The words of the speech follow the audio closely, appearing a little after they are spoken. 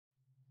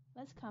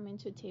Let's come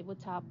into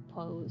tabletop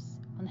pose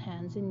on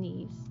hands and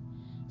knees.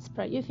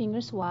 Spread your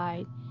fingers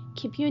wide.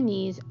 Keep your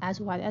knees as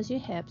wide as your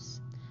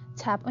hips.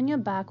 Tap on your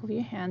back with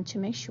your hand to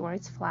make sure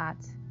it's flat.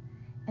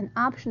 And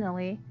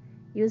optionally,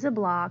 use a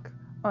block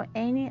or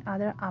any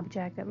other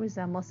object that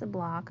resembles a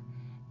block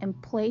and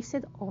place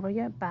it over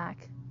your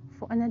back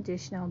for an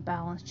additional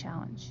balance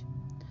challenge.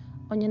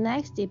 On your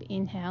next deep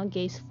inhale,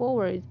 gaze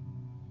forward.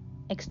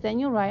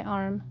 Extend your right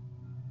arm.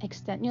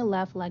 Extend your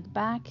left leg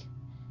back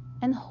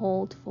and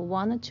hold for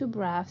 1 or 2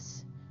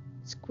 breaths,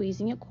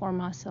 squeezing your core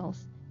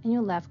muscles and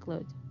your left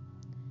glute.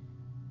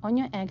 On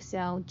your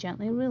exhale,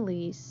 gently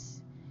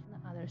release. On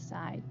the other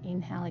side,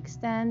 inhale,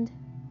 extend.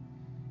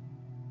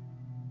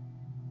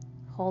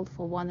 Hold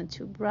for 1 or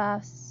 2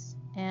 breaths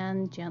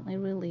and gently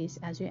release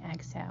as you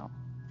exhale.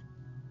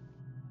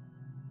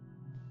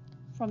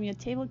 From your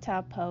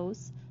tabletop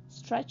pose,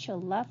 stretch your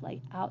left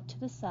leg out to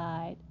the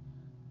side.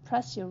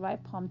 Press your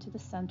right palm to the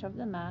center of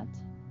the mat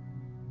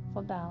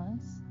for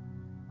balance.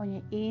 On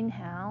your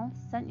inhale,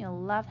 send your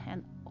left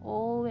hand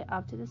all the way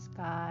up to the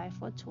sky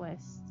for a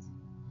twist.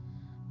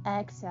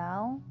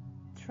 Exhale,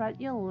 thread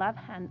your left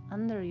hand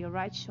under your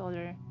right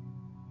shoulder.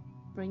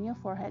 Bring your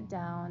forehead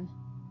down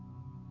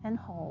and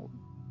hold.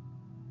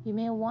 You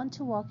may want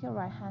to walk your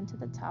right hand to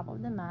the top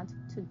of the mat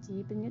to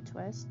deepen your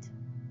twist.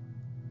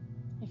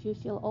 If you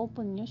feel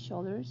open in your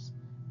shoulders,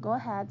 go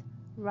ahead,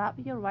 wrap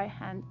your right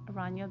hand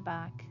around your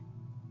back.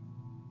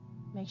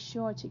 Make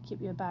sure to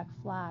keep your back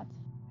flat.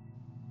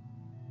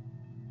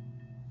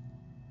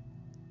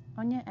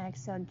 On your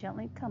exhale,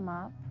 gently come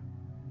up.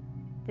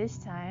 This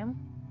time,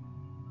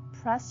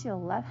 press your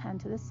left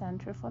hand to the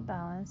center for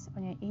balance.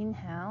 On your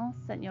inhale,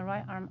 send your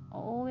right arm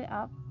all the way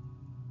up.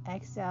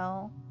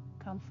 Exhale,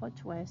 come for a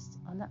twist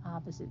on the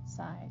opposite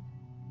side.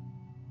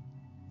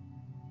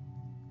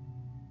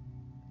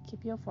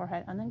 Keep your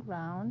forehead on the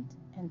ground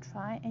and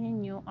try any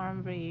new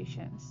arm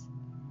variations.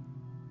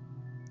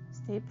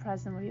 Stay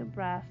present with your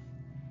breath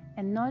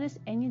and notice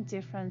any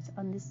difference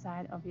on this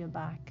side of your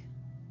back.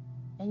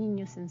 Any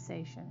new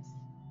sensations.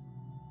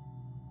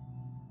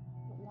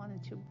 1 or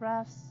 2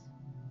 breaths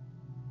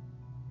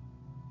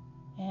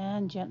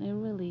and gently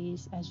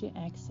release as you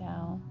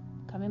exhale,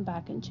 coming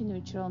back into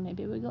neutral.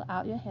 Maybe wiggle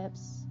out your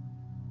hips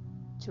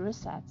to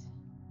reset.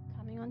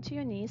 Coming onto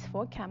your knees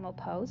for camel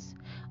pose.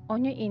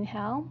 On your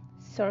inhale,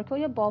 circle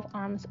your both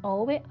arms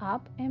all the way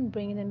up and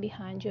bring them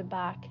behind your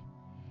back.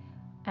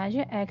 As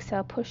you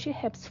exhale, push your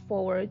hips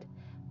forward,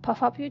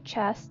 puff up your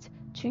chest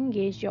to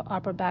engage your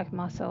upper back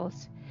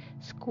muscles.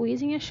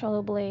 Squeezing your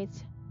shoulder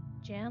blades,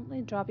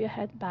 gently drop your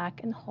head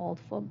back and hold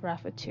for a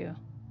breath or 2.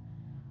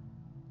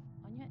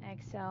 On your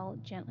exhale,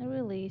 gently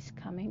release,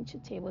 coming to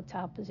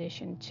tabletop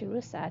position to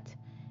reset.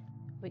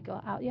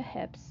 Wiggle out your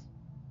hips.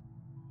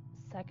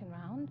 Second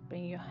round,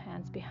 bring your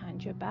hands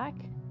behind your back.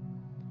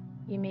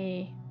 You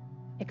may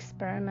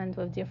experiment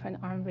with different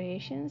arm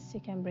variations. You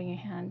can bring your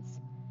hands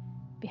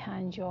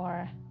behind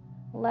your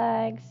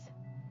legs,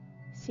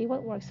 see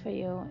what works for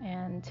you,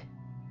 and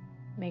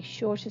make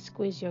sure to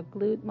squeeze your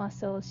glute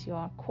muscles,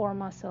 your core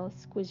muscles,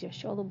 squeeze your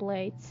shoulder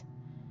blades.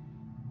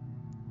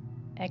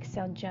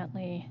 Exhale,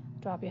 gently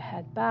drop your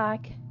head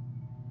back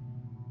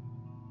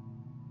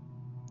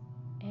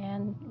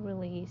and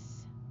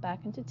release back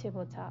into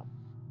tabletop.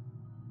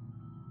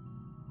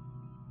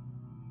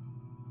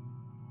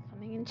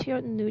 Coming into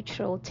your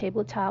neutral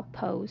tabletop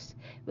pose,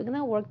 we're going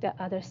to work the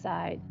other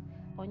side.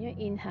 On your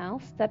inhale,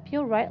 step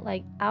your right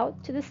leg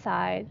out to the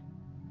side,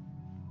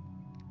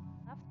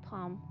 left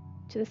palm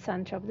to the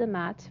center of the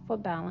mat for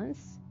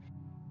balance.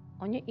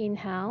 On your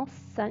inhale,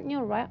 send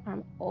your right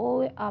arm all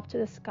the way up to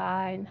the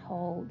sky and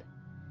hold.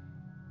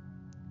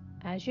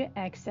 As you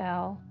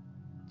exhale,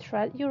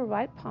 thread your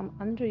right palm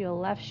under your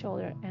left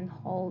shoulder and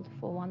hold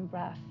for 1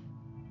 breath.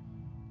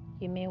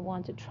 You may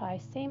want to try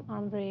same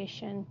arm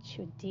variation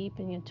to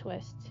deepen your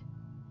twist.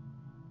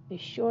 Be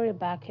sure your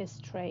back is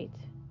straight.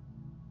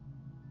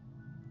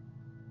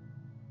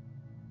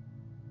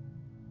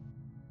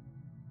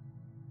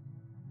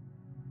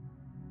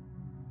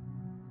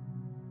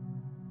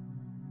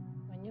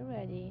 When you're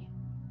ready,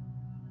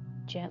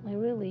 gently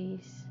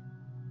release.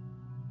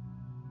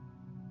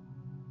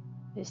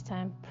 This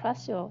time,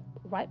 press your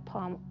right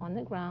palm on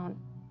the ground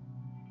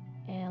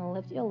and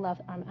lift your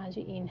left arm as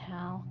you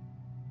inhale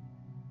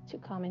to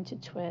come into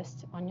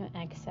twist on your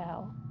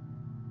exhale.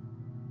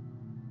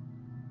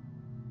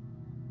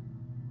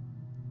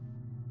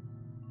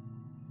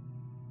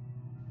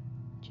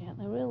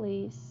 Gently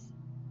release.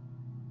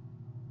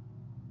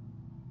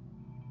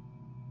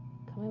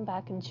 Coming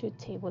back into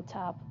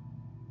tabletop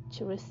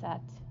to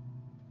reset.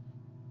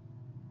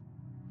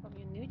 From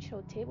your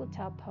neutral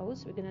tabletop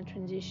pose, we're going to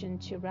transition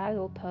to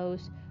ragdoll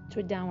pose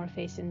to downward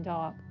facing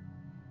dog.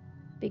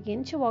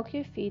 Begin to walk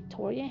your feet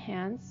toward your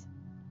hands.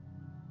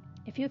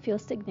 If you feel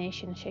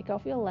stagnation, shake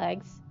off your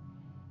legs,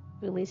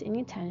 release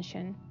any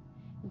tension.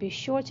 Be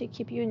sure to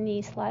keep your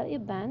knees slightly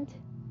bent.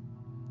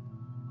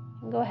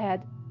 And go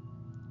ahead,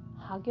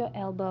 hug your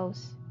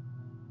elbows.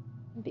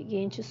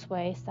 Begin to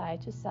sway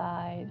side to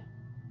side,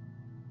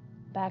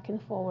 back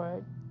and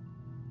forward.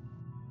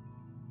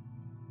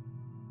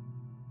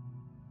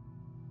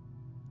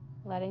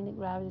 letting the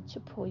gravity to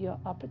pull your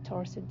upper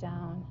torso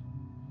down,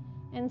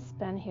 and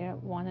spend here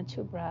 1 or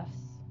 2 breaths.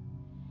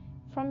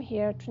 From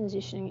here,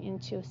 transitioning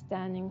into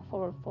standing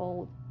forward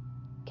fold,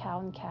 cow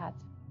and cat.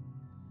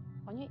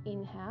 On your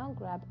inhale,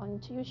 grab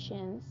onto your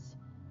shins,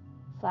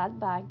 flat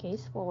back,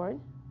 gaze forward.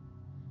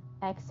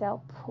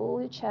 Exhale, pull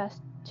your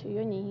chest to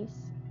your knees.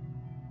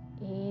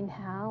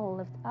 Inhale,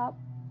 lift up.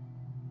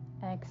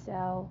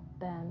 Exhale,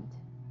 bend.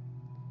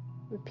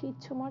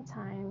 Repeat 2 more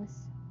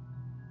times.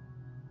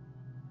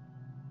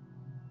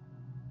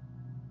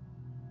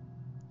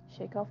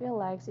 Shake off your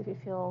legs if you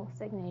feel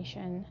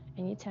stagnation,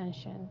 any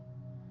tension,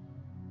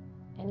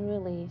 and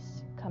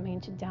release, coming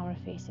into downward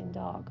facing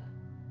dog.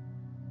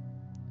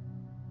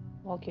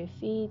 Walk your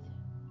feet,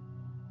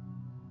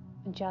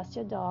 adjust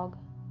your dog.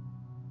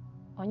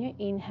 On your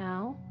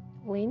inhale,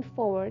 lean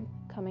forward,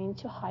 coming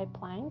into high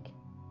plank.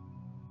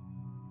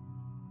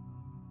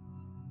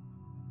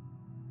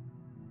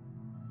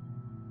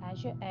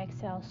 As you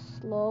exhale,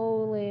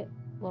 slowly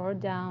lower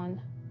down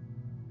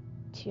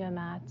to your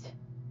mat.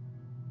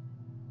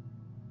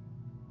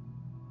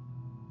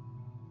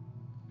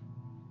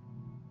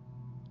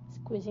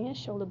 Squeezing your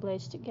shoulder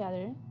blades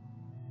together.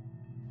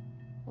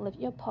 Lift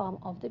your palm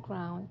off the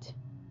ground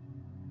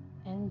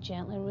and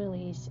gently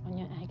release on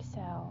your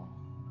exhale.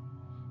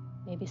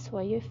 Maybe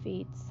sway your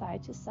feet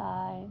side to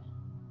side,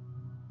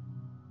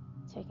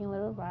 taking a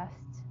little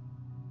rest.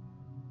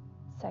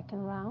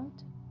 Second round,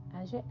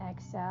 as you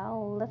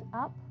exhale, lift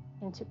up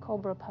into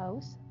cobra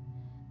pose.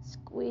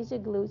 Squeeze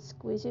your glutes,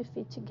 squeeze your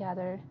feet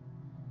together.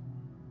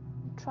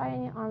 Try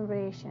any arm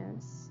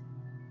variations.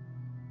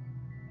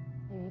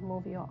 Maybe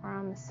move your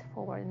arms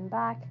forward and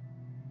back.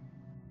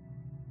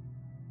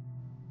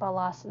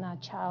 Phalakasana,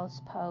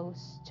 child's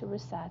pose to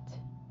reset.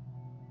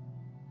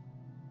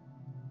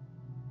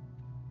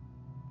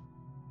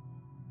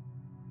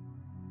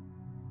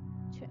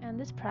 To end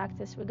this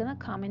practice, we're going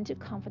to come into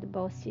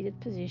comfortable seated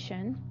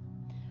position.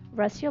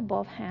 Rest your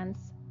both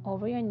hands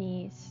over your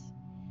knees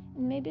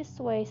and maybe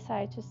sway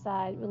side to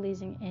side,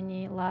 releasing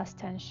any last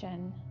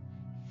tension,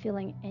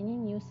 feeling any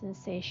new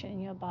sensation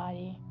in your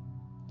body.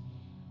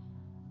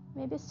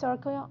 Maybe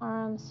circle your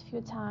arms a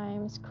few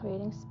times,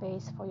 creating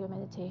space for your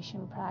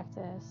meditation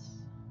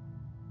practice.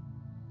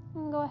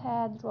 And go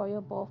ahead, draw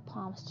your both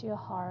palms to your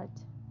heart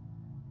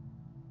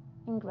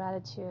in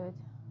gratitude.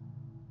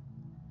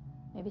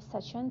 Maybe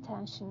set your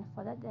intention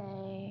for the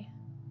day.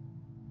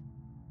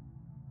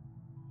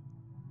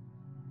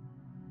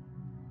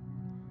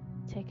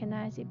 Take a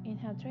nice deep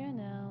inhale through your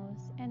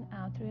nose and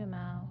out through your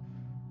mouth.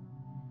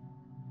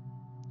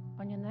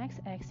 On your next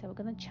exhale,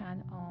 we're going to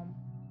chant Om.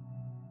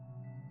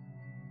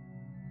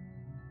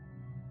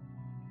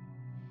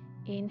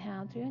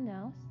 Inhale through your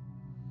nose.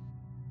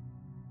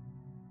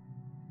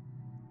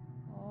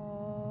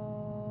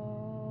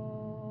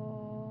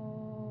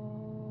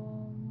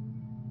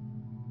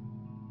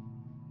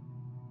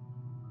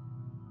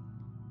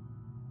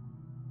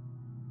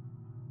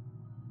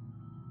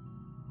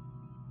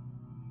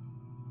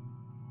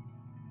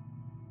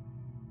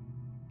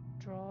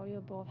 Draw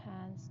your both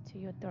hands to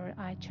your third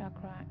eye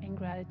chakra in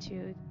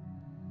gratitude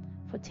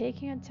for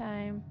taking your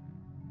time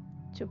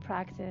to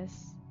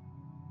practice.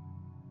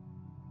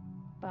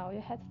 Bow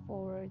your head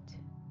forward.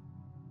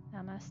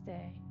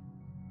 Namaste.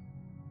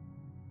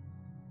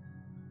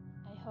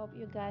 I hope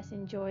you guys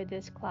enjoyed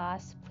this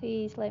class.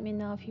 Please let me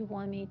know if you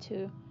want me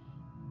to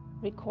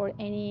record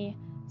any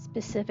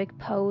specific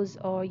pose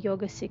or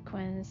yoga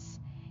sequence.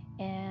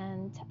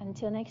 And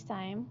until next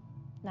time,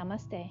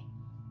 namaste.